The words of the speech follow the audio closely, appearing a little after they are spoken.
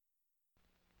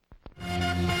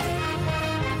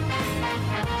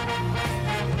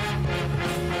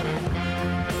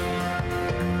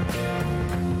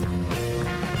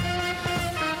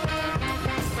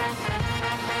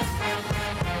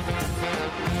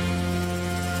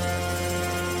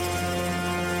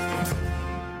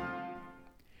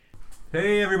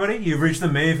Hey everybody, you've reached the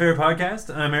Mayfair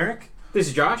Podcast. I'm Eric. This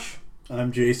is Josh.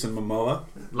 I'm Jason Momoa.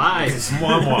 Live.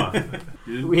 Mwah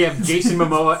mwah. We have Jason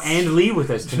Momoa and Lee with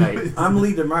us tonight. I'm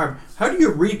Lee DeMarv. How do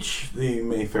you reach the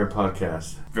Mayfair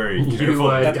Podcast? Very careful.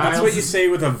 That's what you say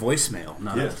with a voicemail,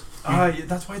 not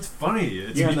that's why it's funny.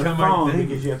 It's on the become phone our thing.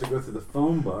 because you have to go through the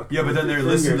phone book. Yeah, but then they're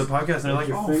listening to the podcast and they're like,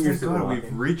 your oh, fingers thank God, are we've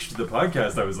walking. reached the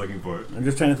podcast I was looking for. I'm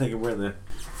just trying to think of where the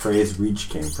phrase "reach"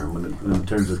 came from in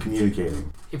terms of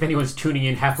communicating. If anyone's tuning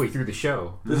in halfway through the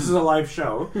show, This is a live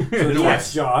show, so Yes.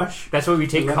 yes, Josh. that's why we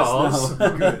take Let us calls.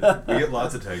 know. Good. We get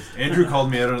lots of texts. Andrew called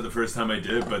me out on it the first time I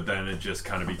did, but then it just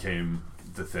kind of became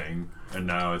the thing. And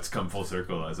now it's come full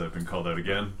circle as I've been called out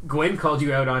again. Gwen called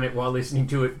you out on it while listening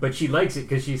to it, but she likes it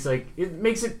because she's like, it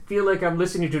makes it feel like I'm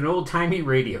listening to an old-timey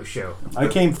radio show. I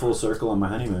came full circle on my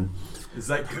honeymoon. Is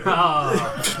that good?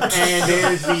 Oh, and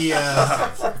there's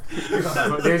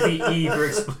the E for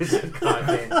explicit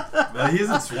content. Well, he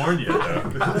hasn't sworn yet,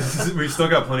 though. We've still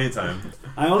got plenty of time.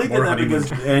 I only did More that honeymoon.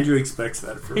 because Andrew expects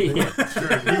that from me. Yeah.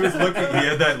 Sure, he was looking. He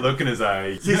had that look in his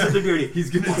eye. Season the beauty. He's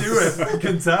gonna do it. I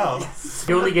can tell.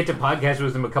 You only get to podcast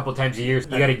with him a couple times a year. So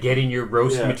you got to get in your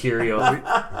roast Yeah. material.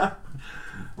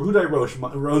 Who'd I roast?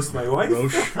 Roast my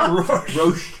wife?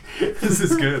 Roast. This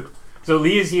is good. So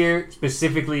Lee is here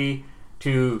specifically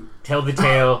to tell the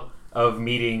tale of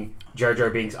meeting Jar Jar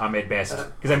Binks Ahmed Best.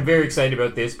 Because I'm very excited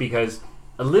about this because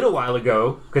a little while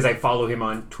ago, because I follow him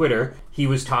on Twitter, he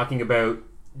was talking about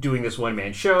doing this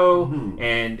one-man show,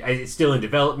 and it's still in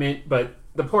development, but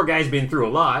the poor guy's been through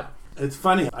a lot. It's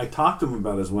funny. I talked to him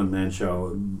about his one-man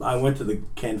show. I went to the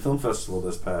Cannes Film Festival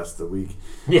this past week.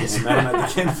 Yes. I met him at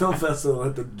the Cannes Film Festival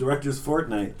at the Director's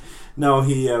Fortnight. No,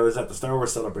 he was at the Star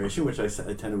Wars celebration, which I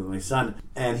attended with my son.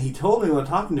 And he told me when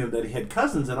talking to him that he had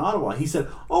cousins in Ottawa. He said,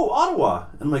 "Oh, Ottawa."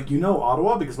 And I'm like, "You know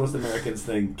Ottawa?" Because most Americans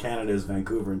think Canada is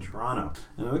Vancouver and Toronto.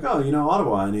 And I'm like, "Oh, you know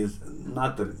Ottawa." And he's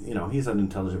not that, he's an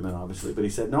intelligent man, obviously. But he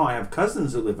said, "No, I have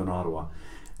cousins who live in Ottawa."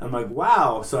 I'm like,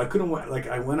 wow. So I couldn't,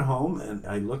 I went home and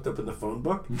I looked up in the phone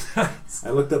book.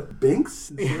 I looked up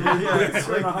Binks. It's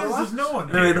like, there's no one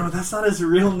And I here. know, that's not his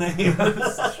real name.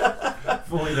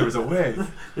 If only there was a way.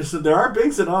 There are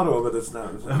Binks in Ottawa, but it's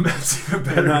not.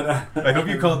 Better. I hope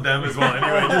you called them as well.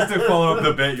 Anyway, just to follow up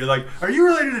the bit, you're like, are you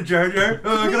related to Jar Jar?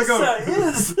 Oh, I gotta go. Misa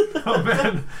is. Oh,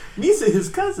 man. Misa, his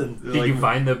cousin. Did you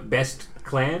find the best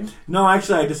clan? No,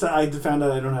 actually, I found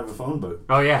out I don't have a phone book.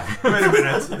 Oh, yeah. Wait a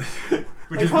minute.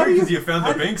 Which Like, is how weird do because you- you found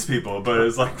how the do- Binks people, but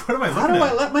it's like, what am I looking How do at?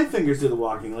 I let my fingers do the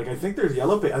walking? Like, I think there's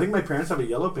Yellow Page. I think my parents have a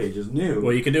Yellow Pages new.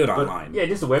 Well, you can do it But- online. Yeah,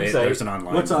 just a website. There's an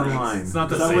online. What's version. online? It's not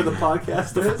the is that same. where the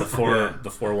podcast is? The four, Yeah.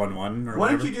 the 411 or Why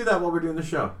don't whatever. you do that while we're doing the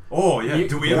show? Oh, yeah. You-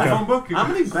 Do we have a Okay. phone book? How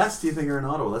many bests do you think are in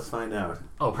Ottawa? Let's find out.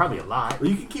 Oh, probably a lot. Well,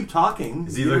 you can keep talking.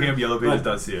 Is he looking up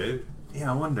yellowpages.ca?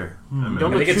 Yeah, I wonder. Don't I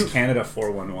look think it's too, Canada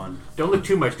 411. don't look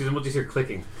too much because then we'll just hear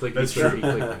clicking. Clicky, That's clicky, true.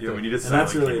 clicky, Yeah, we need a And silent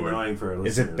that's really keyboard. annoying for our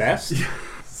Is listeners. it best?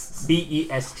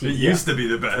 B-E-S-T. It used to be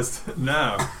the best.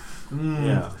 Now.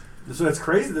 Yeah. So it's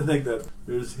crazy to think that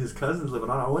there's his cousins live in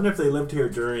Ottawa. I wonder if they lived here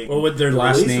during. What would their the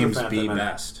last release of names Phantom be Menace.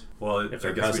 best? Well, If I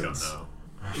they're guess we cousins. don't know.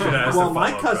 Should ask Well, the my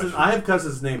follow-up cousins. question. I have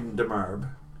cousins named DeMarb.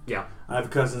 Yeah. I have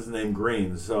cousins named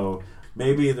Green. So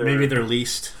maybe they're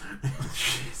least.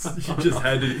 You just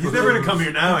had to. He's never gonna come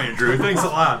here now, Andrew. Thanks a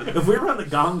lot. If we were on the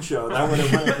Gong Show, that would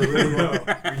have went really well.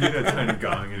 We need a tiny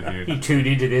gong in here. He tuned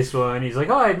into this one. He's like,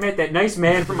 oh, I met that nice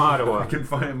man from Ottawa. I can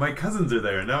find my cousins are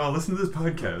there now. I'll listen to this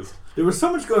podcast. There was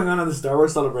so much going on the Star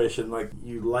Wars celebration. Like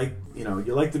you like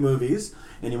the movies,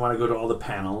 and you want to go to all the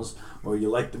panels, or you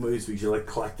like the movies because you like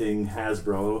collecting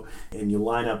Hasbro, and you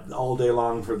line up all day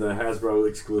long for the Hasbro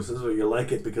exclusives, or you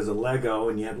like it because of Lego,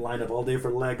 and you had to line up all day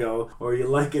for Lego, or you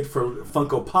like it for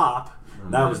Funko Pop.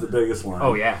 That was the biggest one.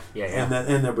 Oh, yeah. Yeah.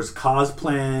 And there was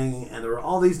cosplaying, and there were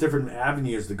all these different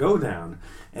avenues to go down.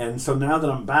 And so now that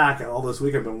I'm back, all this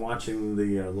week I've been watching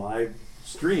the live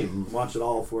stream, watch it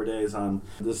all 4 days on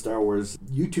the Star Wars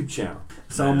YouTube channel.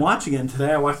 So I'm watching it, and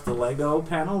today I watched the Lego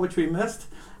panel, which we missed,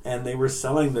 and they were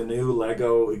selling the new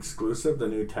Lego exclusive, the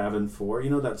new Tavern 4. You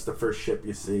know, that's the first ship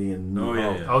you see in New Oh, yeah,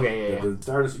 Hope. yeah. Okay, yeah. The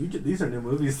Stardust. These are new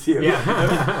movies to you.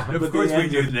 Yeah. Of But course, the we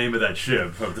end- knew the name of that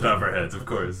ship off the top of our heads. Of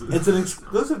course. It's an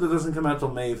exclusive that doesn't come out till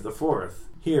May the 4th.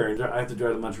 Here, and I have to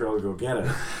drive to Montreal to go get it.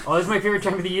 Oh, that's my favorite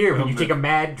time of the year when you take a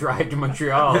mad drive to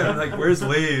Montreal. Yeah, like where's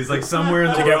Lee? He's like somewhere in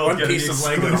the To get world one getting piece the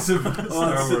of Lego. exclusive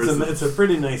Well, Star Wars. it's a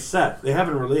pretty nice set. They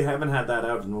haven't had that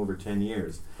out in over 10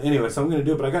 years. Anyway, so I'm going to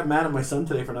do it, but I got mad at my son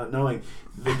today for not knowing.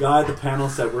 The guy at the panel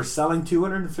said, we're selling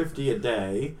 250 a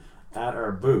day at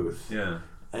our booth. Yeah.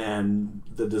 and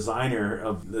the designer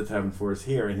of the Tavern 4 is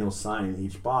here, and he'll sign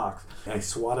each box. And I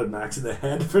swatted Max in the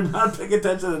head for not paying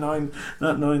attention and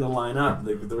not knowing the lineup.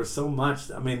 There was so much.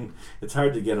 I mean, it's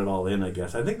hard to get it all in, I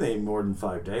guess. I think they need more than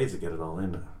 5 days to get it all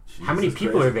in. How many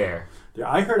people are there?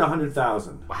 I heard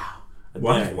 100,000. Wow. A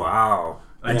What? day. Wow.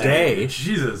 A Yeah. day.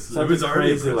 Jesus, it Something was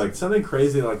already something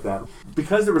crazy like that.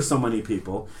 Because there were so many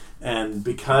people, and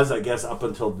because I guess up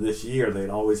until this year they'd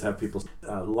always have people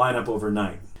line up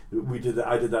overnight. We did that.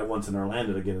 I did that once in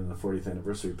Orlando to get in the 40th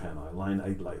anniversary panel.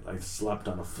 I slept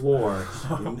on a floor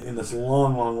in this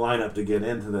long lineup to get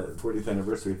into the 40th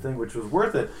anniversary thing, which was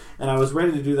worth it. And I was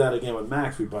ready to do that again with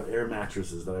Max. We bought air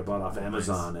mattresses that I bought off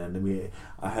Amazon, and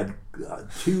I had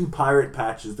 2 pirate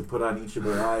patches to put on each of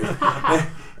our eyes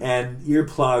and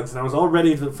earplugs. And I was all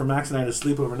ready for Max and I to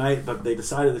sleep overnight, but they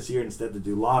decided this year instead to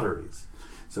do lotteries.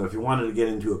 So if you wanted to get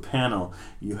into a panel,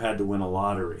 you had to win a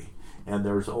lottery. And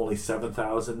there was only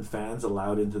 7,000 fans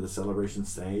allowed into the celebration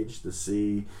stage to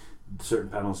see certain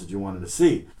panels that you wanted to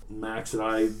see. Max and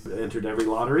I entered every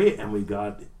lottery, and we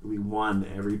won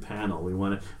every panel.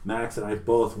 Max and I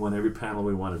both won every panel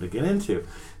we wanted to get into.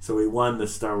 So we won the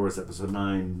Star Wars Episode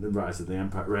 9, Rise of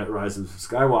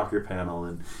Skywalker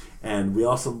panel, and we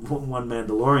also won the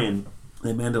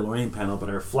Mandalorian panel. But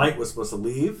our flight was supposed to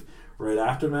leave right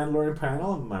after the Mandalorian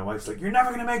panel, and my wife's like, "You're never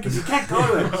going to make it. You can't go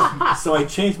to it." So I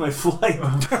changed my flight.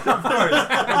 Of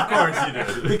course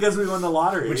you did. Because we won the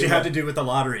lottery. Which you had to do with the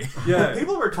lottery. Yeah.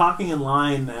 People were talking in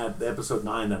line at Episode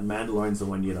 9 that Mandalorian's the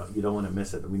one you don't want to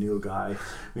miss it. We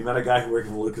met a guy who worked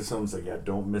in Lucasfilm. He's like, "Yeah,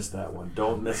 don't miss that one.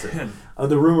 Don't miss it."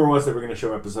 The rumor was they were going to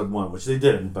show Episode 1, which they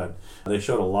didn't, but they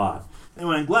showed a lot.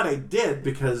 Anyway, I'm glad I did,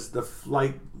 because the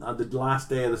flight, the last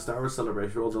day of the Star Wars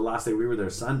celebration, or the last day we were there,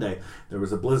 Sunday, there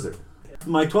was a blizzard.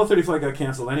 My 12:30 flight got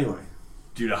canceled anyway.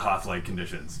 Due to Hoth-like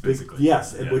conditions, basically.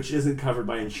 Yes, Yeah. which isn't covered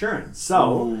by insurance.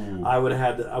 So Ooh. I would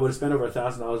have spent over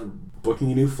 $1,000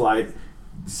 booking a new flight,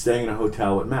 staying in a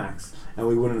hotel with Max, and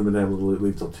we wouldn't have been able to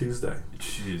leave till Tuesday.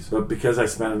 Jeez. But because I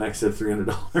spent an extra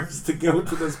 $300 to go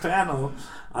to this panel,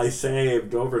 I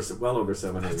saved well over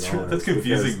 $700. That's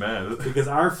confusing, man. Because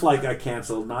our flight got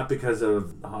canceled, not because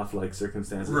of Hoth-like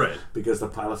circumstances, Right. because the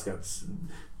pilots got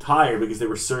tired because they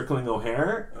were circling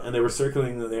O'Hare and they were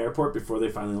circling the airport before they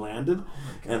finally landed,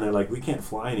 and they're like, "We can't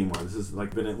fly anymore. This is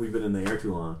like we've been in the air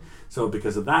too long." So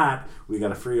because of that, we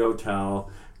got a free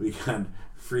hotel. We got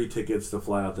free tickets to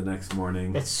fly out the next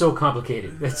morning. That's so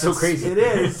complicated. That's so crazy. It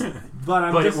is,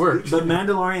 but it worked. But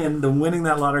Mandalorian, winning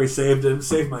that lottery saved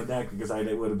my neck, because I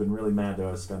would have been really mad to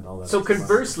have spent all that. So extra money.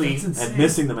 conversely, And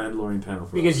missing the Mandalorian panel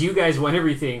for because you guys won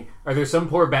everything, are there some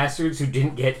poor bastards who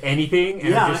didn't get anything and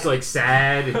Yeah, are just like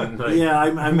sad and like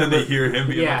And then they hear him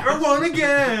being Yeah. like, "I won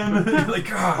again!" Like,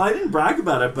 God. I didn't brag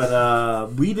about it,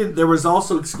 but we did. There was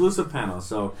also exclusive panels,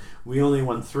 so we only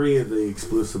won 3 of the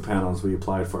exclusive panels we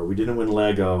applied for. We didn't win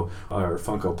Lego or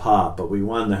Funko Pop, but we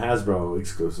won the Hasbro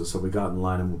exclusives. So we got in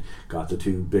line and got the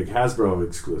 2 big Hasbro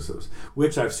exclusives,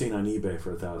 which I've seen on eBay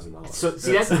for $1,000. So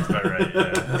see, That's that's about right,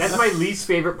 yeah. that's my least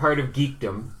favorite part of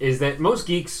geekdom, is that most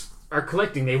geeks are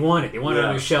collecting. They want it. They want it on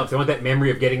Yeah. their shelf. They want that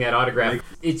memory of getting that autograph. Like,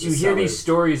 It's you the hear these sellers.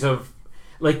 stories of,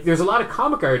 like, there's a lot of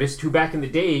comic artists who back in the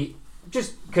day,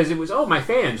 just because it was, oh, my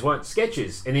fans want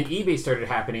sketches, and then eBay started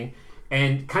happening,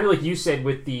 and kind of like you said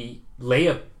with the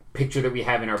Leia picture that we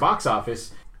have in our box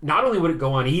office, not only would it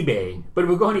go on eBay, but it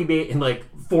would go on eBay in like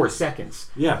 4 seconds.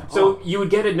 Yeah. So you would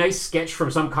get a nice sketch from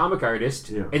some comic artist,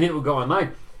 Yeah. and then it would go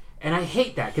online. And I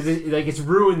hate that, because it's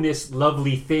ruined this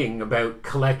lovely thing about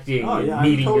collecting Oh yeah, and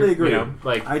meeting. I totally your, agree. You know,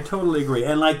 like I totally agree.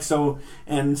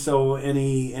 And so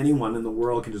anyone in the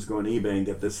world can just go on eBay and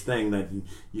get this thing that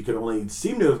you could only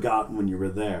seem to have gotten when you were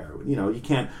there. You know,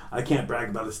 I can't brag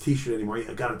about this T-shirt anymore.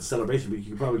 I got it at the celebration, but you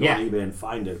can probably go Yeah. on eBay and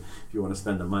find it if you want to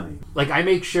spend the money. I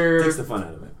make sure Takes the fun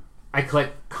out of it. I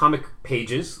collect comic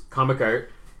pages, comic art,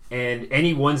 and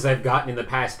any ones I've gotten in the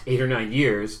past 8 or 9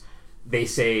 years, they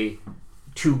say,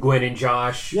 "To Gwen and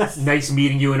Josh, Yes. nice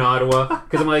meeting you in Ottawa."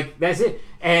 Because I'm like, that's it.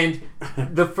 And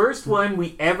the first one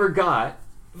we ever got,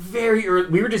 very early,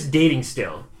 we were just dating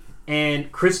still.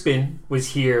 And Crispin was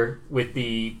here with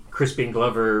the Crispin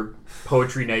Glover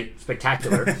Poetry Night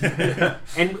Spectacular.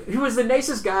 And he was the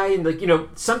nicest guy. And, like, you know,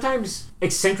 sometimes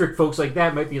eccentric folks like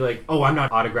that might be like, "Oh, I'm not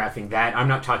autographing that. I'm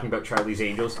not talking about Charlie's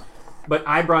Angels." But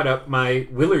I brought up my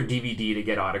Willard DVD to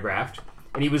get autographed.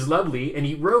 And he was lovely, and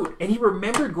he wrote, and he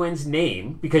remembered Gwen's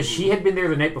name because she had been there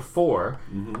the night before,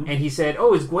 and he said,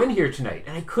 "Oh, is Gwen here tonight?"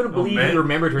 And I couldn't believe man. he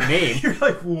remembered her name. You're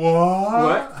like, what?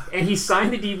 What? And he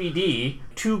signed the DVD,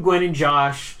 "To Gwen and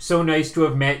Josh, so nice to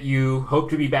have met you, hope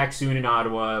to be back soon in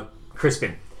Ottawa,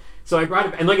 Crispin." So I brought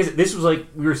it, and like I said, this was like,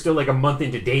 we were still like a month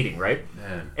into dating, right?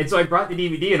 Man. And so I brought the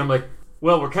DVD, and I'm like,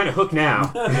 well, we're kind of hooked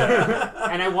now.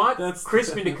 And I want That's-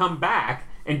 Crispin to come back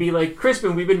and be like,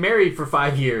 Crispin, we've been married for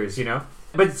 5 years, you know?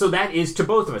 But so that is to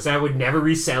both of us. I would never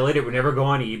resell it. It would never go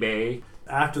on eBay.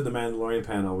 After the Mandalorian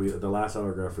panel, the last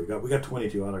autograph we got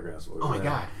 22 autographs. Oh my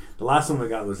God. The last one we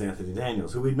got was Anthony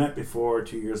Daniels, who we'd met before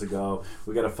 2 years ago.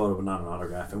 We got a photo, but not an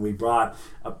autograph. And we brought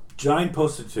a giant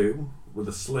poster tube with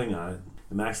a sling on it.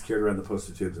 And Max carried around the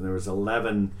poster tubes, and there was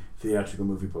 11 theatrical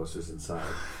movie posters inside,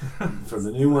 from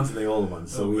the new ones and the old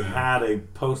ones. So we had a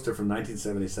poster from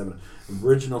 1977,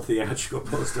 original theatrical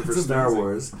poster for Star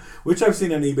Wars, which I've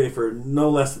seen on eBay for no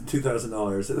less than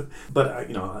 $2,000. But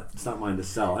it's not mine to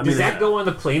sell. I Does that go on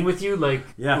the plane with you, like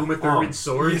Uma Thurman's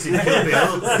swords and Kill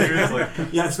Bill? Seriously.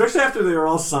 Yeah, especially after they were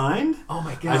all signed. Oh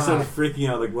my God. I started freaking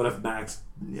out. Like, what if Max,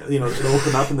 it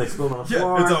opened up and they spilled on the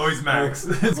floor? Yeah, it's always Max.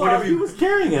 Well, he was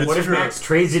carrying it. What if Max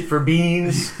trades it for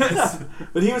beans?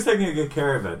 But he was taking a good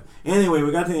care of it. Anyway,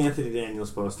 we got to the Anthony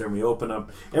Daniels poster and we opened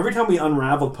up. Every time we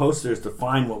unraveled posters to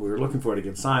find what we were looking for to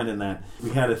get signed, in that we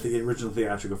had the original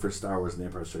theatrical for Star Wars and The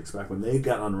Empire Strikes Back. When they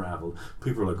got unraveled,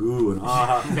 people were like, ooh and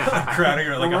ah. Crowding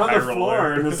her like We're a on high the floor,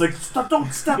 roller. and it's like,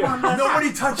 don't step on that.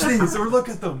 Nobody touch these or look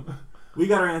at them. We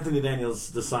got our Anthony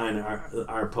Daniels to sign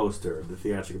our poster, the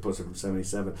theatrical poster from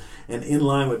 '77. And in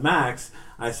line with Max,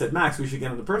 I said, Max, we should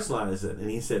get him to personalize it. And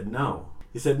he said, no.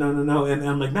 He said, no. And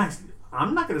I'm like, Max,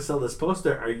 I'm not going to sell this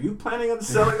poster. Are you planning on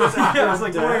selling this after I was I'm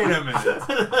like, dead? wait a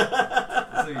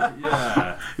minute.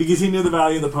 Yeah. Because he knew the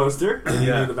value of the poster, and he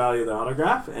Yeah. knew the value of the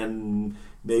autograph, and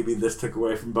maybe this took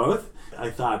away from both. I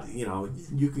thought,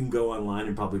 you can go online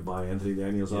and probably buy Anthony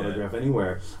Daniels' autograph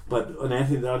anywhere, but an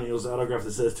Anthony Daniels autograph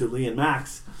that says to Lee and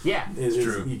Max Yeah. is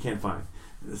true. You can't find.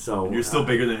 So And you're still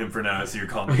bigger than him for now, so you're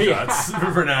calling the shots.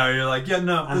 For now, you're like, yeah,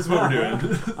 no, this is what we're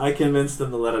doing. I convinced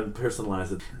them to let him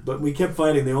personalize it, but we kept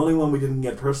fighting. The only one we didn't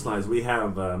get personalized, we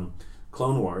have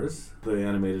Clone Wars, the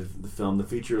animated film, the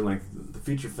feature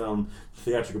film,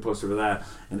 theatrical poster for that,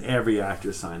 and every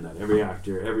actor signed that. Every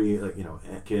actor,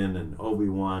 Anakin and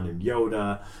Obi-Wan and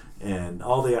Yoda, and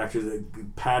all the actors,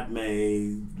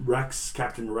 Padme, Rex,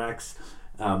 Captain Rex.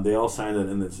 They all signed it,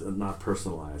 and it's not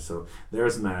personalized. So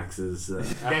there's Max's.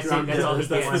 That's it. That's all he That's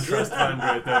the gets. trust fund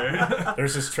right there.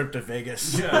 There's his trip to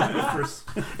Vegas. Yeah.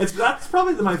 That's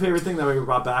probably my favorite thing that we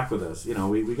brought back with us.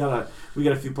 We got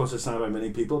a few posters signed by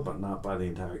many people, but not by the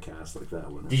entire cast like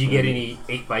that one. Did you get any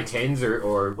 8x10s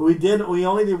or? We did. We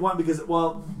only did one because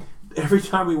every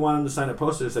time we wanted him to sign a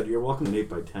poster, it said you're welcome to an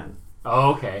 8x10.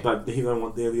 Oh, okay. But they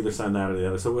either signed that or the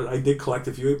other. So I did collect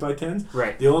a few 8x10s.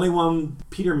 Right. The only one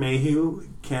Peter Mayhew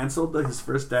canceled his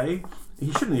first day.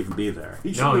 He shouldn't even be there.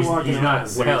 He should No, be he's walking not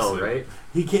around. well, seriously. right?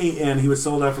 He came and he was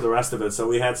sold out for the rest of it. So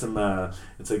we had some.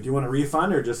 It's like, do you want a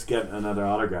refund or just get another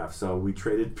autograph? So we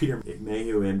traded Peter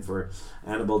Mayhew in for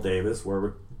Annabelle Davis,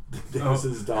 Warwick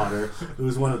Davis's daughter, who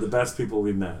was one of the best people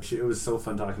we met. It was so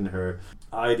fun talking to her.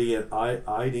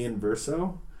 Idian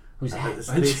Verso. Who's that? Is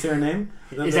that their name?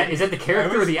 Is that the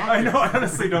character or the actor? I know. I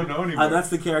honestly don't know anymore. That's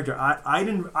the character.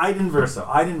 Iden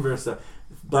Verso.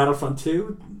 Battlefront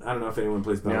 2. I don't know if anyone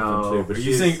plays Battlefront No. 2, but Are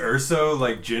you saying Urso,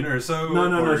 like Jin Urso?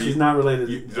 No. Or She's not related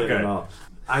to Jin okay. at all.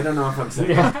 I don't know if I'm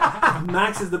saying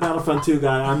Max is the Battlefront 2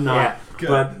 guy. I'm not. Yeah. Good.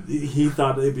 But he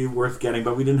thought it'd be worth getting.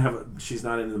 But we didn't have. She's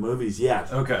not in the movies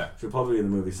yet. Okay. She'll probably be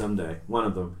in the movie someday. One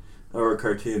of them. Or a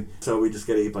cartoon. So we just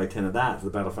get 8x10 of that for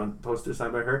the Battlefront poster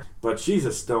signed by her. But she's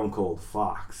a stone cold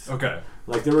fox. Okay.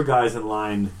 Like, there were guys in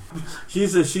line.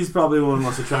 She's probably one of the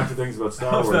most attractive things about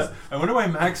Star Wars. I wonder why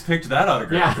Max picked that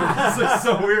autograph. Yeah. It's like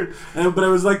so weird. But it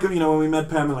was like, when we met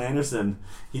Pamela Anderson,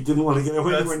 he didn't want to get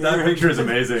away from That picture is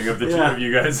amazing of the two of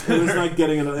you guys. It was like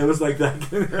it was like that.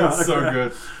 That's so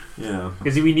good. Yeah.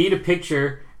 Because we need a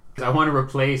picture. I want to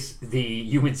replace the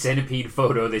human centipede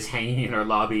photo that's hanging in our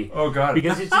lobby. Oh god.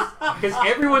 Because it's just because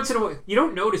every once in a while you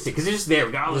don't notice it because it's just there.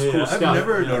 We got all this cool I've stuff.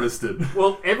 never noticed it.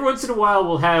 Well, every once in a while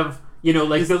we'll have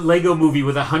like the Lego movie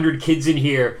with 100 kids in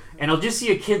here, and I'll just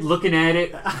see a kid looking at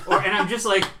it, and I'm just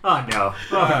like, oh no.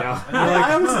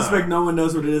 I always suspect no one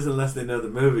knows what it is unless they know the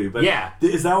movie. But Yeah.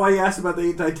 is that why you asked about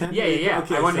the 8x10? Yeah.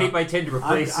 Okay, I want so an 8x10 to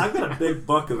replace. I've got a big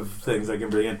buck of things I can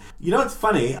bring in. It's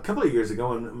funny. A couple of years ago,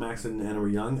 when Max and Anna were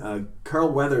young,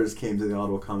 Carl Weathers came to the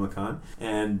Ottawa Comic Con,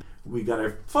 and we got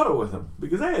a photo with him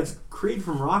because it's Creed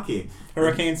from Rocky.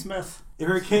 Hurricane Smith.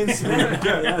 Hurricane Smith.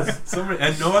 Yes. So many,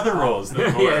 and no other roles.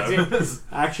 No more. Yeah, that's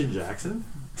Action Jackson.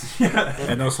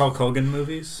 And those Hulk Hogan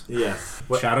movies. Yes.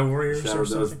 Shadow Warriors Shadow or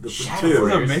those something. the Shadow two.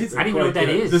 Warriors. amazing. I don't even know what that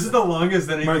is. This is the longest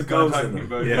that anyone's gone Mark talking Goes in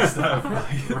about Yeah.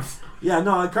 stuff. Yeah,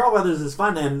 no, Carl Weathers is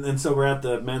fun, and so we're at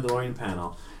the Mandalorian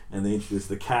panel, and they introduced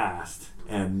the cast.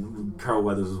 And Carl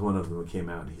Weathers was one of them who came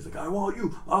out, and he's like, I want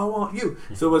you.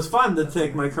 So it was fun to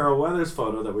take my Carl Weathers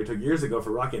photo that we took years ago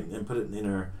for Rocket and put it in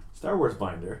our Star Wars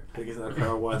binder. Because now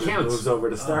Carl Weathers moves over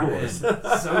to Star Wars.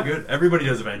 So good. Everybody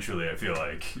does eventually, I feel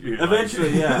like.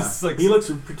 Eventually, yeah. Like, he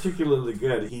looks particularly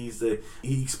good. He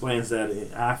explains that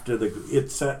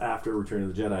it's set after Return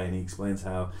of the Jedi, and he explains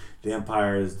how the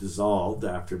Empire is dissolved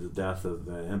after the death of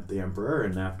the Emperor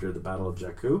and after the Battle of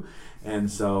Jakku.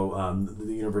 And so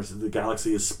the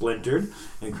galaxy is splintered,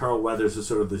 and Carl Weathers is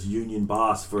sort of this union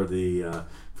boss for the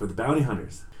bounty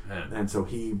hunters. Man. And so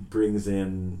he brings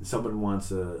in, someone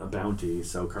wants a bounty,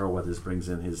 so Carl Weathers brings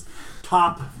in his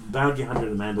top bounty hunter,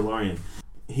 the Mandalorian.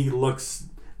 He looks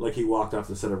like he walked off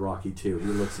the set of Rocky 2. He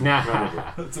looks incredible.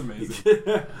 That's amazing.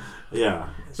 Yeah.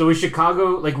 So in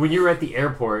Chicago, like when you were at the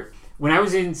airport, when I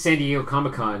was in San Diego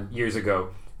Comic-Con years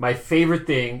ago, my favorite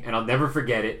thing, and I'll never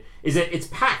forget it, is that it's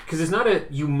packed because it's not a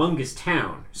humongous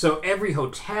town. So every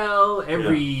hotel,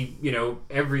 every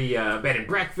bed and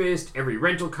breakfast, every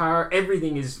rental car,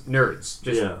 everything is nerds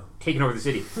just taking over the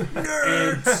city.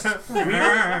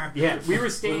 Nerds. We were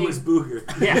staying. It was Booger.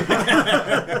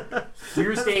 Yeah, we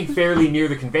were staying fairly near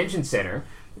the convention center,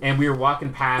 and we were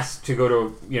walking past to go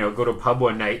to a pub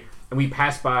one night, and we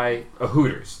passed by a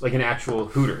Hooters, like an actual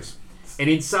Hooters, and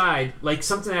inside, like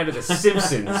something out of The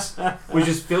Simpsons, was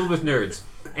just filled with nerds.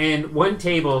 And one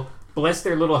table, bless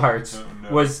their little hearts,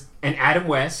 was an Adam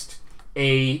West,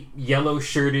 a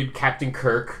yellow-shirted Captain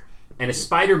Kirk, and a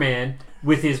Spider-Man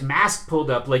with his mask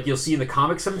pulled up like you'll see in the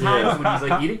comics sometimes when he's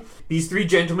like eating. These three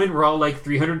gentlemen were all like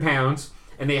 300 pounds,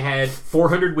 and they had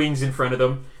 400 wings in front of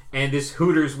them, and this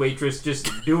Hooters waitress just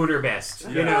doing her best,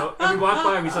 you know? And we walked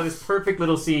by and we saw this perfect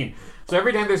little scene. So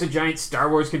every time there's a giant Star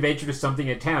Wars convention or something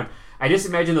in town, I just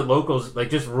imagine the locals like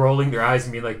just rolling their eyes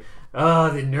and being like, oh,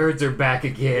 the nerds are back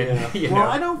again. Yeah. Well,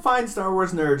 I don't find Star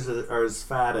Wars nerds are as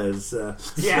fat as... I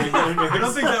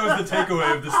don't think that was the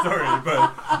takeaway of the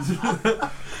story,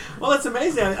 but... Well, it's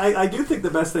amazing. I do think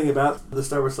the best thing about the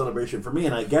Star Wars Celebration for me,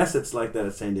 and I guess it's like that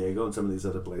at San Diego and some of these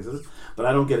other places, but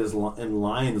I don't get as in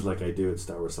lines like I do at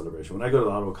Star Wars Celebration. When I go to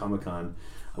the Ottawa Comic Con,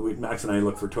 Max and I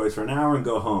look for toys for an hour and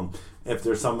go home. If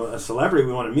there's a celebrity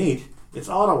we want to meet, it's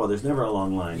Ottawa. There's never a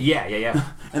long line. Yeah.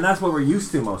 And that's what we're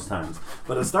used to most times.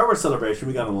 But at Star Wars Celebration,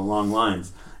 we got on the long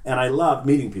lines, and I love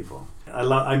meeting people.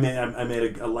 I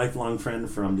made a lifelong friend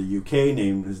from the UK.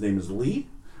 His name is Lee.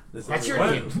 That's your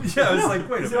What? name. Yeah, I was like,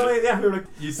 wait a minute. Yeah, we were like,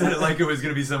 You said it like it was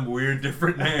going to be some weird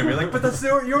different name. You're like, but that's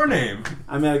your name.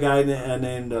 I met a guy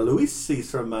named Luis. He's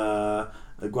from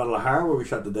Guadalajara, where we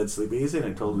shot The Dead Sleep Easy, and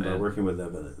I told him about working with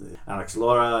Alex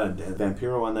Laura and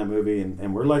Vampiro on that movie,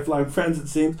 and we're lifelong friends, it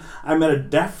seems. I met a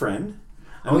deaf friend.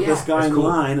 I met this guy in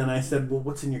line, and I said, well,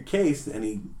 what's in your case?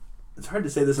 And it's hard to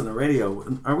say this on the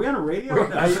radio. Are we on a radio?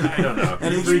 I don't know.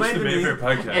 And he You've reached explained the to me- favorite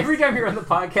podcast. Every time you're on the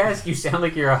podcast, you sound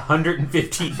like you're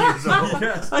 115 years old.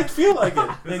 Yes. I feel like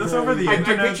it. Is this over the I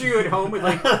internet? picture you at home with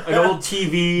like an old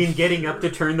TV and getting up to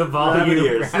turn the volume. Rabbit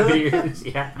ears. Rabbit ears,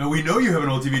 yeah. But we know you have an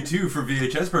old TV too for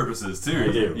VHS purposes too.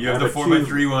 I do. You have I the have a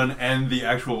 4x3 one and the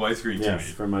actual widescreen TV. Yes,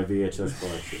 for my VHS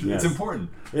collection. Yes. It's important.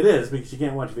 It is, because you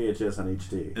can't watch VHS on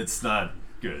HD. It's not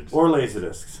good. Or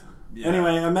Laserdiscs. Yeah.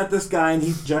 Anyway, I met this guy, and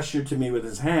he gestured to me with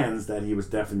his hands that he was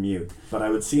deaf and mute. But I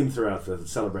would see him throughout the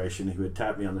celebration. He would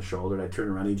tap me on the shoulder, and I'd turn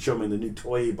around, and he'd show me the new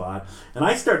toy he bought. And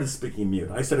I started speaking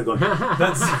mute. I started going,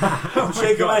 That's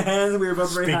shaking my hands, and we were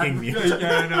both very happy. Speaking mute.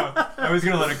 Yeah, I know. I was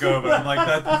gonna let it go, but I'm like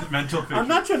that mental picture. I'm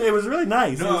not trying to, it was really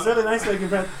nice. No. It was really nice making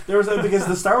friends. There was because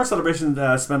the Star Wars Celebration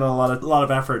spent a lot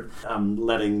of effort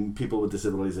letting people with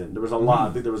disabilities in. There was a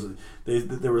lot. I think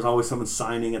there was always someone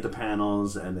signing at the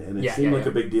panels, and it seemed like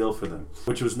a big deal for them,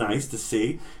 which was nice to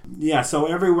see. Yeah, so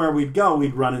everywhere we'd go,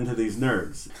 we'd run into these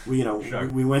nerds.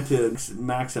 We went to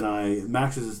Max and I.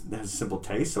 Max has a simple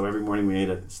taste, so every morning we ate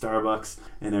at Starbucks,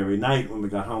 and every night when we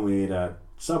got home, we ate at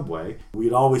Subway.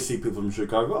 We'd always see people from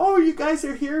Chicago. Oh, you guys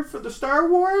are here for the Star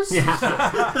Wars?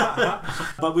 Yeah.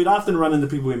 But we'd often run into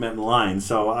people we met in line.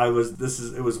 So it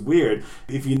was weird.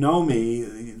 If you know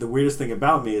me, the weirdest thing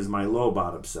about me is my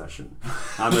Lobot obsession.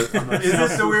 Is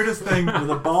this the weirdest thing?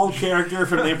 With a bald character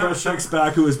from The Emperor Strikes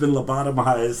Back who has been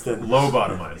lobotomized and Low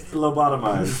bottomized.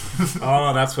 lobotomized.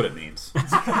 Oh, that's what it means.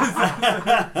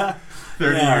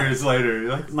 30 Yeah. years later,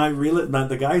 you're like,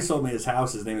 The guy who sold me his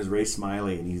house, his name is Ray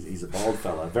Smiley, and he's a bald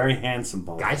fella, a very handsome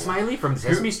bald Guy fella. Smiley from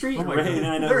Sesame Street? oh my Ray- God.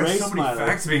 I know, There are Ray so many Smiley.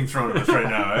 facts being thrown at us right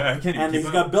now. I can't even And keep he's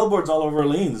up. got billboards all over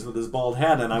Orleans with his bald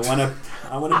head, and I want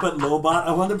to put Lobot.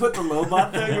 I want to put the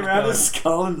Lobot thing around his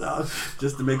skull, and,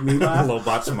 just to make me laugh.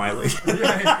 Lobot Smiley.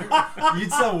 Yeah,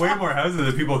 you'd sell way more houses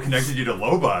if people connected you to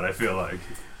Lobot, I feel like.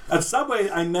 At Subway,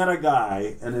 I met a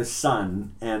guy and his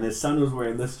son was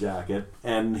wearing this jacket,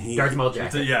 and he Darth Maul It's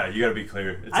jacket. yeah, you gotta be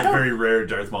clear. It's I a don't- very rare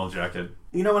Darth Maul jacket.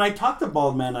 You know, when I talk to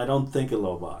bald men, I don't think of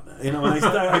Lobot. You know, when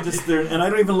I just and I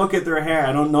don't even look at their hair.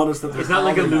 I don't notice that they're It's not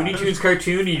like a bald or Looney not. Tunes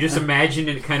cartoon. You just imagine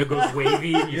it kind of goes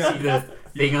wavy, and you see the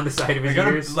thing on the side of his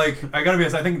ears. I gotta be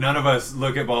honest. I think none of us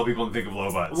look at bald people and think of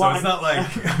Lobot. So Well, it's not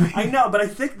like I know, but I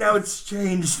think now it's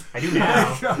changed. I do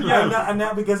now. And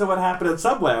now because of what happened at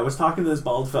Subway, I was talking to this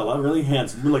bald fella, really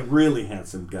handsome, really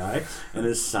handsome guy, and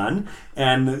his son,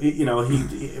 and you know,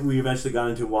 we eventually got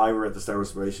into why we're at the Star Wars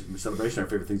celebration, our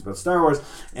favorite things about Star Wars,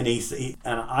 and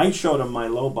and I showed him my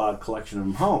Lobot collection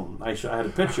of home. I had a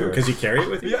picture. Because you carry it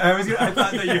with you? Yeah, I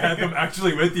thought that you had them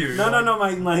actually with you. No.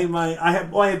 I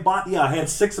had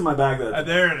 6 in my bag that.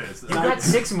 There it is. You got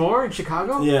 6 more in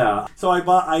Chicago? Yeah. So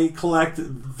I collect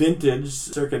vintage,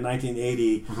 circa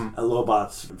 1980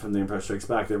 Lobots from The Empire Strikes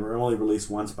Back. They were only released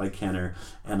once by Kenner,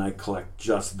 and I collect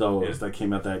just those that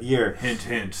came out that year. Hint,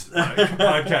 hint.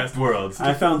 Podcast world.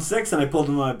 I found 6 and I pulled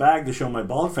them in my bag to show my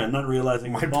bald friend, not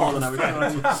realizing my bald, and I was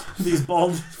showing these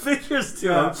bald figures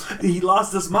to him. He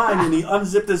lost his mind and he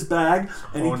unzipped his bag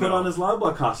and he put on his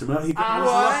Lobot costume.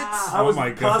 I was Oh my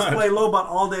God. cosplay Lobot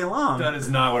all day long. That is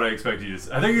not what I expected you to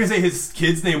say. I think you were going to say his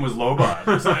kid's name was Lobot.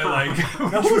 Or something like.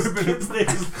 His kid's name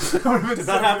is- Did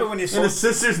that happen when you and his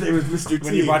sold, sister's name is Mr. T.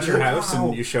 when you bought your house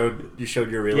and you showed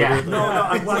your realtor? Yeah. No,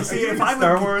 I see. If I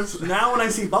Star Wars. now when I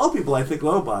see bald people, I think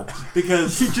Lobot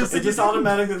because it just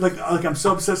automatically like I'm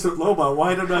so obsessed with Lobot.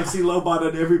 Why don't I see Lobot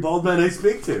at every bald man I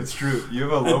speak to? It's true. You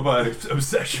have a Lobot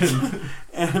obsession.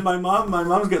 And my mom's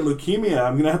got leukemia.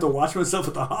 I'm gonna have to watch myself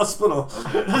at the hospital.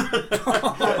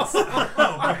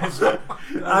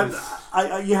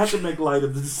 You have to make light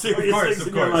of the serious things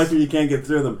in your life, or you can't get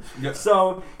through them. Yep.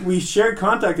 So we shared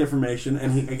contact information,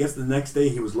 and I guess the next day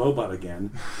he was Lobot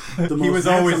again. He was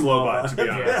always Lobot, to be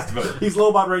honest. Yeah. But He's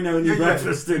Lobot right now in your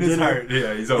breakfast or in his dinner. heart,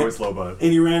 yeah, he's always Lobot.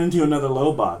 And he ran into another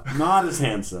Lobot, not as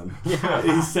handsome. He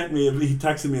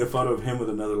texted me a photo of him with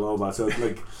another Lobot. So it's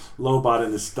like Lobot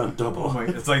and his stunt double. Oh my!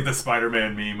 It's like the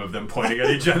Spider-Man meme of them pointing at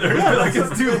each other. Like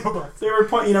it's two Lobots. They were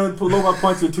Lobot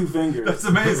points with 2 fingers. That's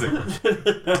amazing.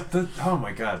 Oh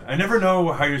my god! I never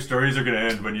know how your stories are going to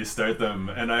end when you start them,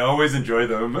 and I always enjoy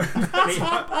them.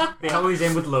 They always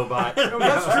end with Lobot. No,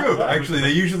 that's true. Actually,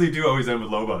 they usually do always end with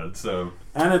Lobot. So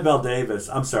Annabelle Davis.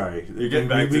 I'm sorry. You're getting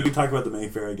back we to- could talk about the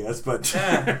Mayfair, I guess, but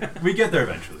we get there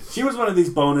eventually. she was one of these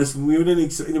bonus.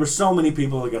 There were so many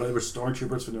people. There were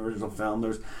stormtroopers from the original film.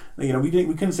 There's, we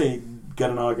couldn't say get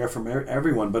an autograph from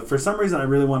everyone, but for some reason I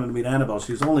really wanted to meet Annabelle.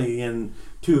 She's only in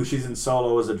 2. She's in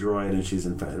Solo as a droid, and she's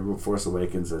in Force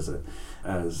Awakens as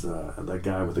that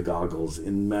guy with the goggles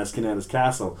in Maz Kanata's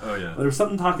castle. Oh yeah. But there was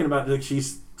something talking about like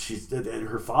she's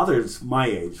her father's my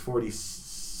age,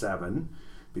 47,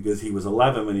 because he was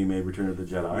 11 when he made Return of the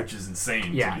Jedi. Which is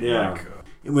insane. Yeah. To me. Yeah. Like,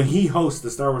 When he hosts the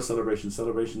Star Wars celebration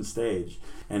stage,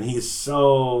 and he's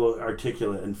so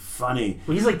articulate and funny.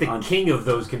 Well, he's like the king of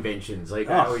those conventions. Like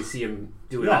I Oh. always see him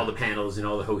doing Yeah. all the panels and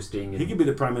all the hosting. He And could be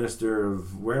the prime minister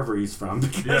of wherever he's from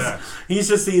because Yeah.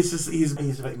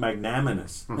 he's like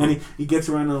magnanimous, and he gets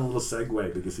around on a little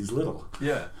Segway because he's little.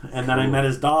 yeah. And then I met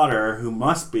his daughter, who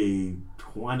must be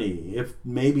 20, if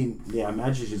maybe, I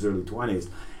imagine she's early 20s.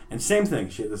 And same thing,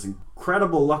 she had this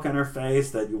incredible look on her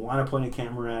face that you want to point a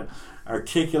camera at,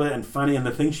 articulate and funny. And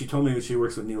the thing she told me was she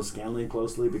works with Neil Scanlon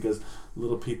closely because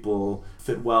little people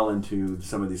fit well into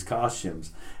some of these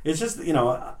costumes. It's just,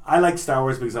 I like Star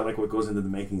Wars because I like what goes into the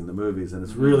making of the movies. And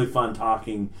it's really fun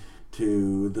talking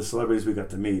to the celebrities we got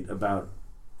to meet about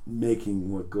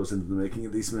making what goes into the making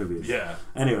of these movies. Yeah.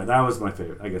 Anyway, that was my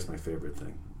favorite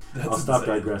thing. I'll stop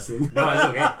insane. digressing. no,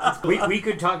 it's okay. We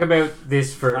could talk about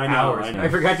this for I know, hours. I know. I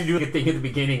forgot to do a thing at the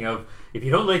beginning of if you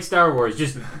don't like Star Wars,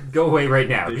 just go away right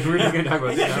now. Because we're just going to talk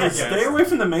about Star Yeah, Wars. stay away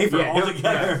from the Mayfair Yeah,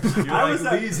 altogether. You're I like was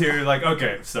at, Lee's here. You're like,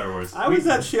 okay, Star Wars. I was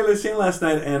at Sheila Scene last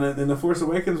night, and The Force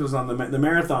Awakens was on the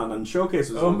marathon, and Showcase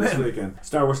was on this man. weekend.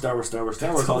 Star Wars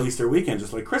all Easter weekend,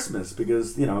 just like Christmas,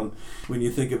 because when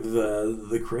you think of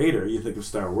the creator, you think of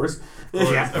Star Wars.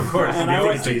 Yeah, Of course. And we I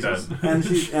always think think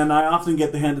that. and I often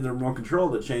get handed the remote control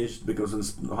that changed because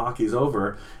when hockey's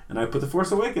over, and I put The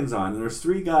Force Awakens on, and there's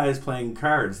 3 guys playing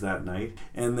cards that night,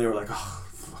 and they were like, oh.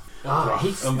 Oh, I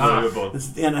hate Unbelievable.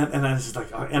 And I was just like,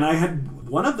 and I had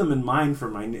one of them in mind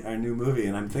for our new movie,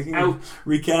 and I'm thinking Out. of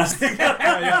recasting. Yeah,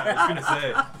 I was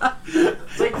gonna say.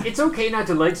 It's like it's okay not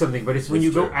to like something, but it's when It's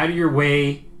you go true. out of your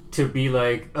way to be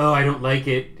like, oh, I don't like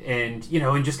it, and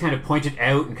and just kind of point it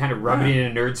out and kind of rub it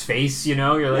in a nerd's face.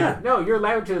 You're like, Yeah. no, you're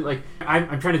allowed to like.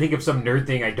 I'm trying to think of some nerd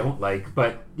thing I don't like,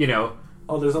 but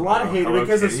Oh, there's a lot of hate Hello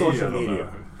because of Kitty, I social don't media.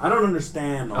 know. I don't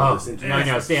understand all Oh, this internet.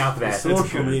 no, stay off of that. Social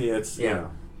good. media, it's Yeah.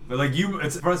 But like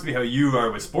it surprises me how you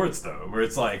are with sports though, where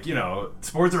it's like,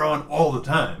 sports are on all the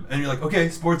time, and you're like, okay,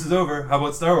 sports is over. How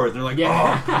about Star Wars? And they're like,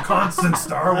 Yeah. oh, constant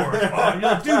Star Wars. Oh. And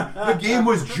you're like, dude, the game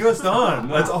was just on.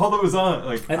 That's all that was on.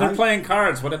 Like, And they're playing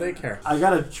cards. What do they care? I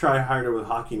gotta try harder with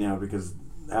hockey now because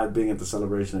being at the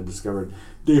celebration, I discovered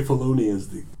Dave Filoni is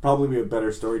probably a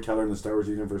better storyteller in the Star Wars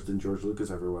universe than George Lucas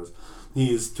ever was.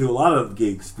 He's, to a lot of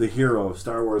geeks, the hero of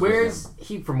Star Wars. Where's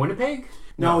he from? Winnipeg?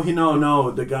 No.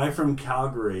 The guy from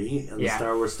Calgary in the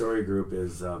Star Wars story group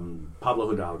is Pablo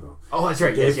Hidalgo. Oh, that's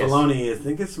right. Dave Yes. Filoni, I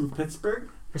think it's from Pittsburgh.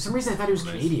 For some reason, I thought he was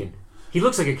Canadian. He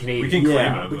looks like a Canadian. we can claim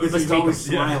Yeah, him. because Let's he's take always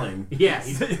him. smiling. Yeah.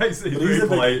 he's But very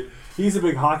polite. He's a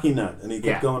big hockey nut, and he kept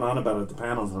Yeah. going on about it at the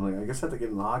panels. And I'm like, I guess I have to get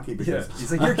into hockey Yeah. because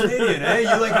He's like, you're Canadian, eh?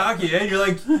 You like hockey, eh? You're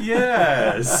like,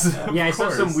 yes. Yeah, I of saw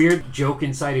some course. weird joke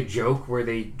inside a joke where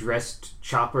they dressed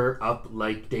Chopper up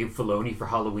like Dave Filoni for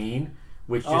Halloween,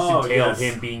 which just Oh, entailed yes.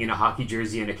 him being in a hockey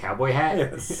jersey and a cowboy hat.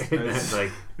 Yes. And that's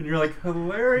like, And you're like,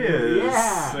 hilarious.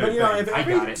 Yeah. But if I got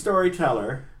every it.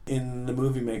 storyteller in the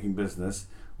movie making business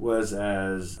was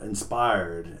as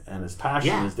inspired and as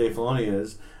passionate Yeah. as Dave Filoni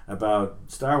is about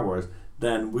Star Wars,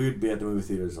 then we would be at the movie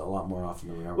theaters a lot more often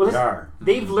than we well, are.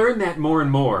 they've learned that more and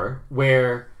more.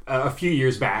 Where a few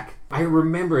years back, I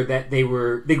remember that they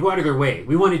go out of their way.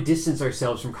 We want to distance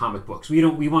ourselves from comic books. We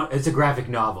want it's a graphic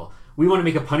novel. We want to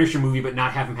make a Punisher movie, but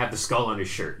not have him have the skull on his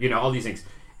shirt. All these things.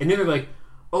 And then they're like,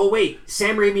 oh wait,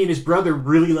 Sam Raimi and his brother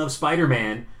really love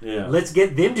Spider-Man. Yeah. Let's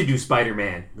get them to do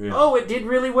Spider-Man. Yeah. Oh, it did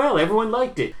really well. Everyone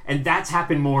liked it. And that's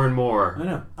happened more and more. I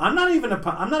know. I'm not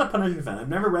a Punisher fan. I've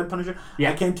never read Punisher.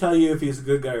 Yeah. I can't tell you if he's a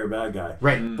good guy or a bad guy.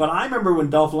 Right. But I remember when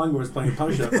Dolph Lundgren was playing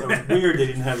Punisher, I thought it was weird they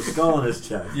didn't have a skull on his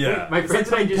chest. Yeah. My It's like friends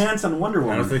and I putting just pants on Wonder I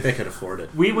Woman. don't think they could afford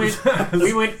it. we went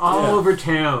all Yeah. over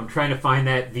town trying to find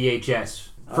that VHS.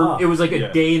 It was like a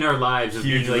Yeah. day in our lives of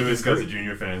Huge being like Louis Gossett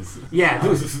Jr. fans. Yeah,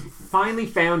 finally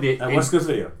found it. At and- West Coast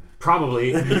Video.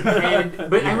 Probably.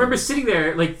 But I remember sitting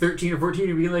there at like 13 or 14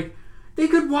 and being like, they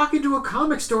could walk into a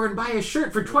comic store and buy a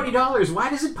shirt for $20. Why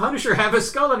doesn't Punisher have a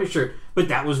skull on his shirt? But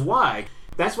that was why.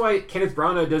 That's why Kenneth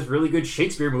Branagh does really good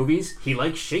Shakespeare movies. He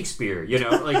likes Shakespeare,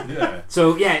 Yeah.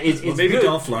 So yeah, it's Well, maybe good.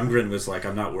 Dolph Lundgren was like,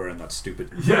 I'm not wearing that stupid.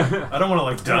 Yeah. I don't want to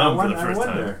like dumb for the first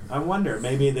time. I wonder.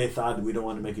 Maybe they thought we don't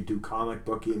want to make it too comic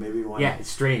booky. Maybe we want Yeah, it's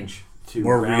strange. to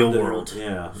More round real it. world.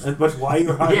 Yeah. But why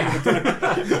you hiring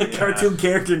a cartoon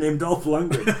character named Dolph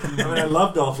Lundgren? I mean, I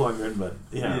love Dolph Lundgren, but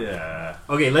Yeah.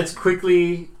 Okay, let's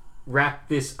quickly wrap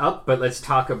this up, but let's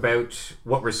talk about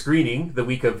what we're screening the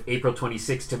week of April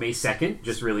 26th to May 2nd,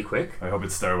 just really quick. I hope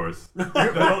it's Star Wars. We're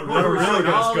showing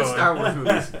all the Star Wars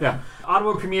movies. Yeah.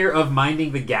 Ottawa premiere of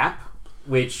Minding the Gap,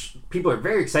 which people are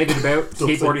very excited about.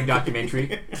 Skateboarding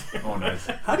documentary. Oh, nice.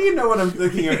 How do you know what I'm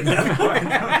looking at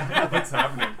now? What's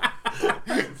happening?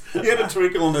 He had a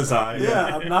twinkle in his eye.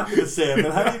 Yeah, I'm not going to say it,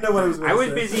 but how do you know what I was going I to was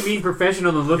say? busy being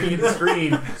professional and looking at the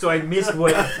screen, so I missed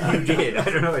what you did. I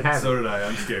don't know what happened. So did I.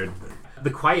 I'm scared. The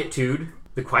Quietude.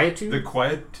 The Quietude? The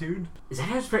Quietude? Is that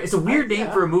how it's pronounced? It's a weird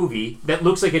name for a movie that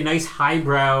looks like a nice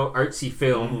highbrow artsy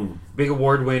film. Big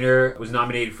award winner. Was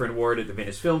nominated for an award at the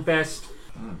Venice Film Fest.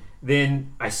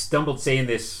 Then I stumbled saying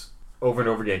this over and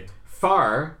over again.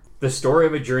 Far, the story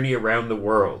of a journey around the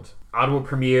world. Ottawa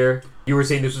premiere. You were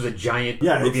saying this was a giant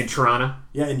movie in Toronto.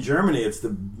 Yeah, in Germany, it was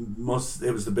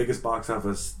the biggest box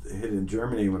office hit in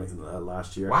Germany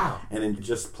last year. Wow. And it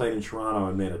just played in Toronto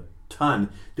and made a ton.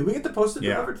 Did we get the poster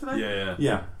Yeah. delivered today? Yeah.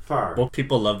 Yeah, far. Well,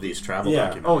 people love these travel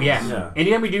Yeah. documentaries. Oh, yeah. Yeah.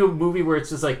 Anytime we do a movie where it's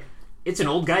just like, it's an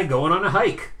old guy going on a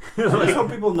hike. I just hope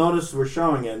people noticed we're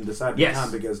showing it and decided Yes. to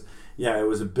come because, it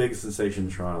was a big sensation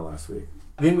in Toronto last week.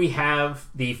 Then we have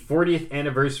the 40th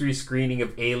anniversary screening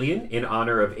of Alien in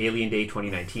honor of Alien Day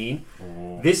 2019.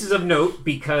 This is of note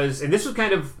because, and this was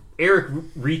kind of, Eric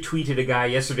retweeted a guy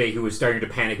yesterday who was starting to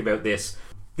panic about this.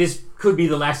 This could be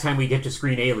the last time we get to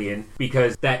screen Alien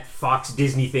because that Fox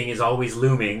Disney thing is always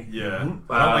looming. Yeah.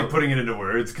 I don't like putting it into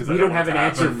words because We don't have an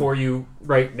answer for you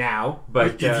right now,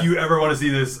 but If you ever want to see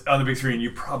this on the big screen,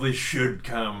 you probably should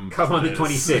come on the this.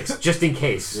 26th, just in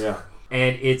case. Yeah.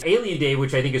 And it's Alien Day,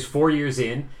 which I think is 4 years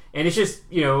in. And it's just,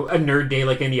 a nerd day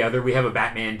like any other. We have a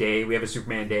Batman day. We have a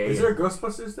Superman day. Is there a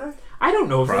Ghostbusters Day? I don't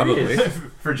know if Probably. there is.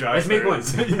 For Josh. Let's make there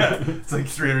is. Yeah. It's like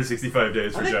 365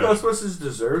 days I for think Josh. Ghostbusters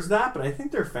deserves that, but I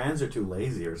think their fans are too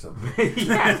lazy or something.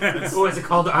 Yeah. Oh, it's a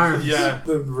call to arms. Yeah.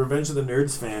 The Revenge of the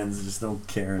Nerds fans just don't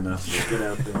care enough to get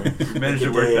out there. You managed to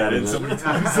Make a work day that out in of so it. many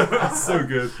times. So it's so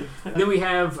good. Then we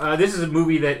have, this is a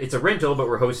movie that it's a rental, but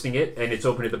we're hosting it, and it's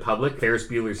open to the public. Ferris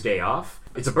Bueller's Day Off.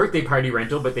 It's a birthday party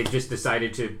rental, but they've just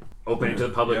decided to open it to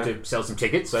the public to sell some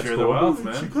tickets. So that's Share cool. the wealth,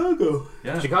 man. Chicago.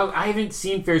 Yeah. Chicago. I haven't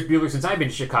seen Ferris Bueller since I've been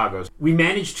to Chicago. We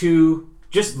managed to,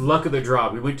 just luck of the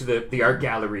draw, we went to the art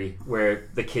gallery where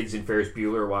the kids in Ferris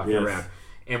Bueller are walking around.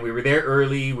 And we were there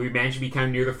early. We managed to be kind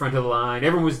of near the front of the line.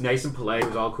 Everyone was nice and polite. It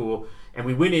was all cool. And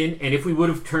we went in, and if we would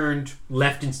have turned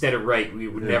left instead of right, we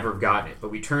would never have gotten it. But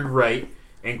we turned right,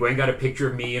 and Gwen got a picture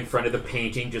of me in front of the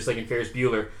painting, just like in Ferris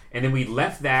Bueller. And then we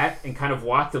left that and kind of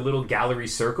walked a little gallery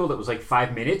circle that was like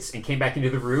 5 minutes and came back into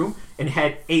the room and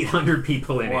had 800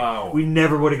 people in it. We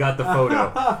never would have got the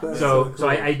photo. so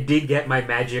I did get my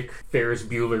magic Ferris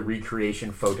Bueller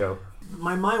recreation photo.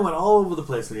 My mind went all over the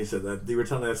place when you said that. You were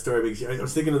telling that story because I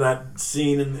was thinking of that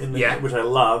scene in the, which I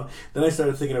love. Then I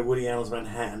started thinking of Woody Allen's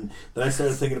Manhattan. Then I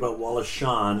started thinking about Wallace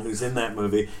Shawn, who's in that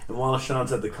movie. And Wallace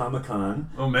Shawn's at the Comic-Con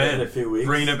in a few weeks.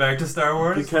 Bringing it back to Star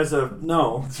Wars? Because of...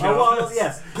 No. Oh, well,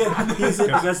 yes. He's in,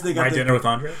 because they got My Dinner with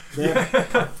Andre?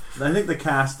 I think the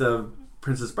cast of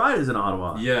Princess Bride is in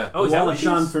Ottawa. Yeah. Oh, is that Wallace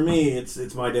Shawn, for me,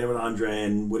 it's My Dinner with Andre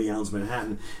and Woody Allen's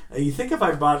Manhattan. You think if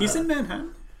I bought... He's in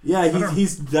Manhattan? Yeah,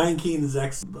 he's Diane Keaton's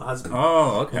ex-husband.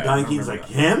 Oh, okay. And Diane Keaton's like,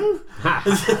 him?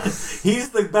 He's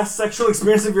the best sexual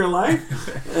experience of your life?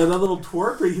 And that little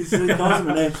twerp where he calls him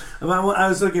a name. I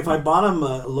was looking, if I bought him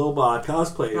a Lobot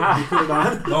cosplay, would he put it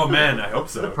on? Oh, man, I hope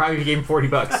so. Probably gave him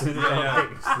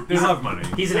 $40. They love money.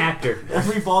 He's an actor.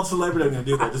 Every bald celebrity I'm going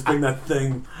to do that. Just bring that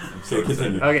thing. So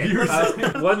continue. Okay.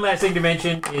 One last thing to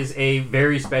mention is a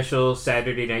very special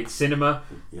Saturday night cinema.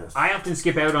 Yes. I often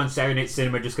skip out on Saturday night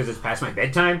cinema just because it's past my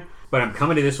bedtime, but I'm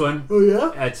coming to this one. Oh,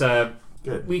 yeah? It's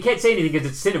Good. We can't say anything because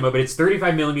it's cinema, but it's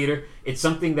 35mm. It's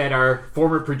something that our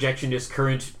former projectionist,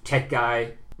 current tech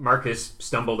guy, Marcus,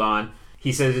 stumbled on.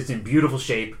 He says it's in beautiful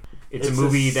shape. It's a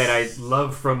movie that I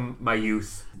love from my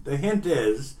youth. The hint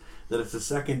is that it's the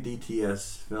second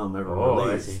DTS film ever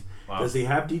released. I see. Wow. Does he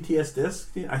have DTS discs?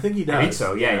 I think he does. I think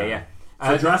so, yeah.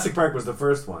 So Jurassic Park was the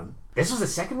first one. This was the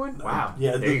second one? Wow.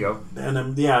 Yeah, there you go. And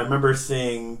I remember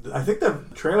seeing, I think the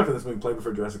trailer for this movie played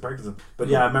before Jurassic Park. But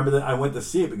yeah, I remember that I went to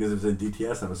see it because it was in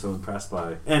DTS and I was so impressed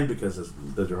by it. And because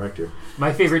of the director.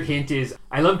 My favorite hint is,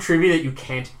 I love trivia that you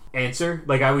can't answer.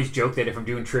 Like, I always joke that if I'm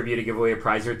doing trivia to give away a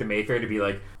prize here at the Mayfair, to be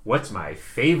like, what's my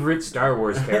favorite Star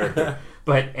Wars character?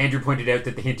 But Andrew pointed out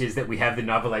that the hint is that we have the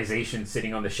novelization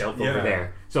sitting on the shelf over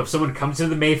there. So if someone comes to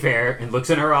the Mayfair and looks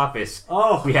in our office,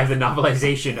 we have the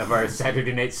novelization of our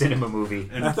Saturday Night Cinema movie.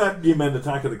 And I thought you meant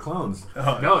Attack of the Clones.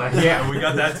 Oh, no, yeah. We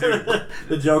got that too.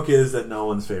 The joke is that no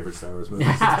one's favorite Star Wars movie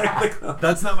is Attack of the Clones.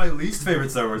 That's not my least favorite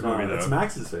Star Wars movie, though. It's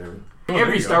Max's favorite.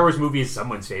 Every Star Wars movie is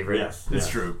someone's favorite. Yes. It's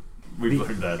true. We've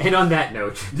learned that. And on that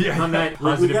note, on that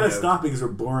positive we gotta note, stop because we're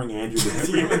boring Andrew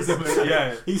to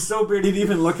Yeah. He's so weird he didn't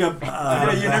even look up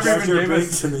You never even gave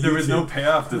us, there was no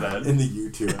payoff to that. in the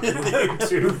YouTube.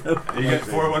 You get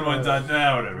 411 dot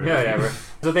now, whatever. Yeah, whatever.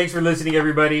 So thanks for listening,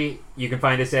 everybody. You can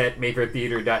find us at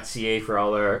mayfairtheater.ca for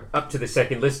all our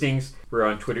up-to-the-second listings. We're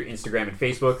on Twitter, Instagram, and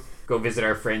Facebook. Go visit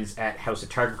our friends at House of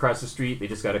Target across the street. They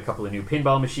just got a couple of new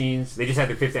pinball machines. They just had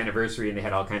their 5th anniversary, and they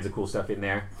had all kinds of cool stuff in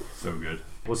there. So good.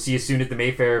 We'll see you soon at the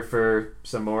Mayfair for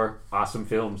some more awesome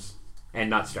films. And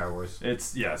not Star Wars.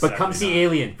 But come see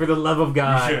Alien, for the love of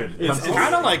God. You should. It's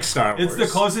kind of like Star Wars. It's the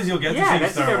closest you'll get to seeing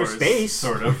that's Star in outer Wars. space.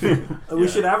 Sort of. We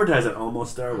should advertise it.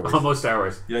 Almost Star Wars. Almost Star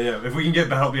Wars. Yeah. If we can get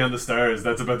Battle Beyond the Stars,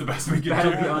 that's about the best we can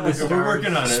Battle do. Beyond the Stars. We're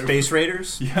working on it. Space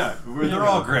Raiders? Yeah. They're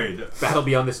all great. Battle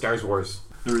Beyond the Stars Wars.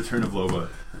 The Return of Loba.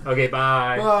 Okay,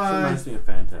 bye. It reminds me of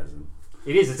Phantasm.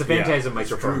 It is. It's a Phantasm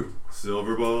microphone. True.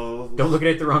 Silver Ball. Don't look at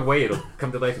it the wrong way. It'll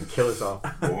come to life and kill us all.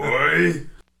 Boy.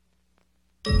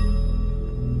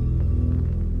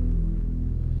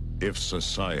 If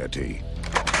society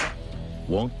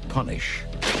won't punish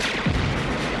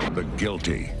the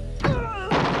guilty,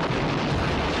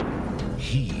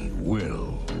 he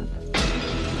will.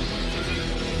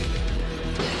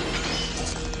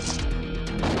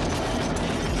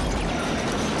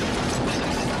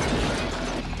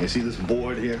 You see this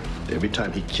board here? Every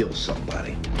time he kills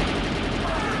somebody,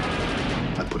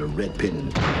 I put a red pin in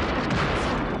it.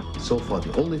 So far,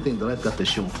 the only thing that I've got to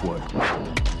show for it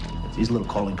is these little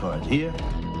calling cards here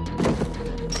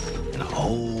and a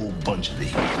whole bunch of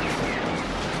these.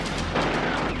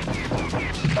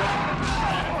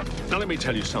 Now let me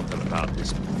tell you something about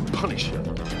this Punisher.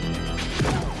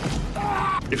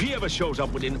 If he ever shows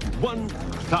up within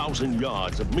 1,000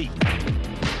 yards of me,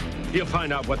 he'll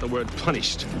find out what the word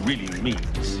punished really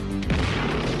means.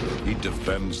 He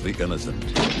defends the innocent.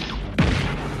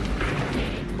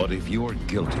 But if you're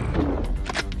guilty,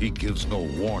 he gives no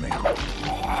warning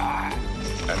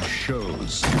and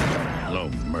shows no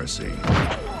mercy.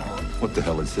 What the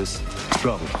hell is this?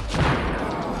 Trouble.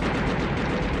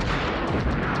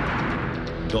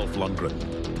 Dolph Lundgren,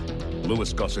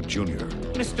 Louis Gossett Jr.,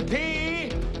 Mr.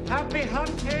 P, happy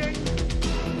hunting!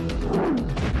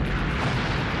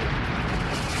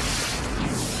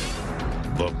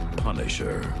 The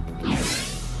Punisher.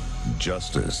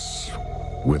 Justice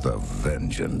with a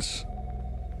vengeance.